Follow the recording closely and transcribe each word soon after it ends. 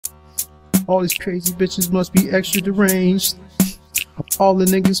All these crazy bitches must be extra deranged. All the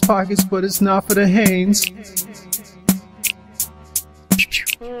niggas' pockets, but it's not for the hands.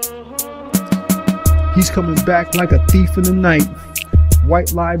 He's coming back like a thief in the night.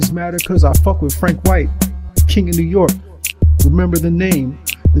 White lives matter cause I fuck with Frank White. King of New York, remember the name.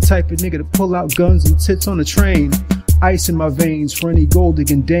 The type of nigga to pull out guns and tits on a train. Ice in my veins for any gold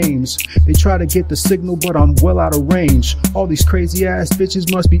digging dames. They try to get the signal but I'm well out of range. All these crazy ass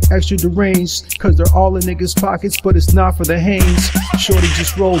bitches must be extra deranged, cause they're all in niggas' pockets but it's not for the hands. Shorty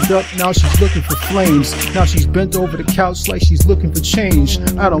just rolled up, now she's looking for flames. Now she's bent over the couch like she's looking for change.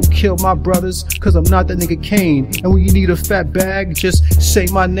 I don't kill my brothers cause I'm not that nigga Kane. And when you need a fat bag, just say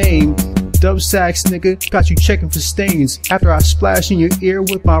my name. Dub sacks, nigga, got you checking for stains after I splash in your ear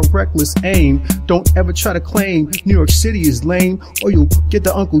with my reckless aim. Don't ever try to claim New York City is lame, or you'll get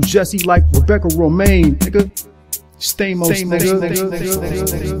the Uncle Jesse like Rebecca Romaine, nigga. Stamos, nigga.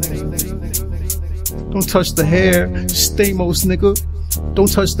 Don't touch the hair. Stamos, nigga.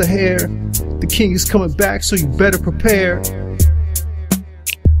 Don't touch the hair. The king is coming back, so you better prepare.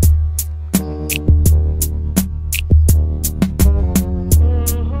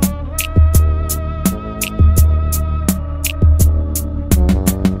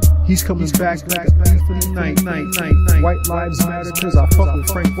 He's coming back like a thief in the night. White lives matter cause I fuck with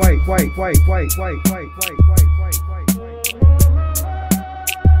Frank White.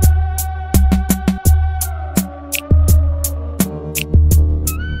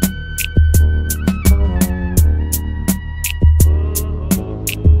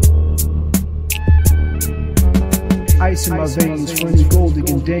 Ice in my veins for any gold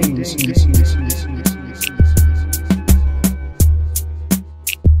digging dames.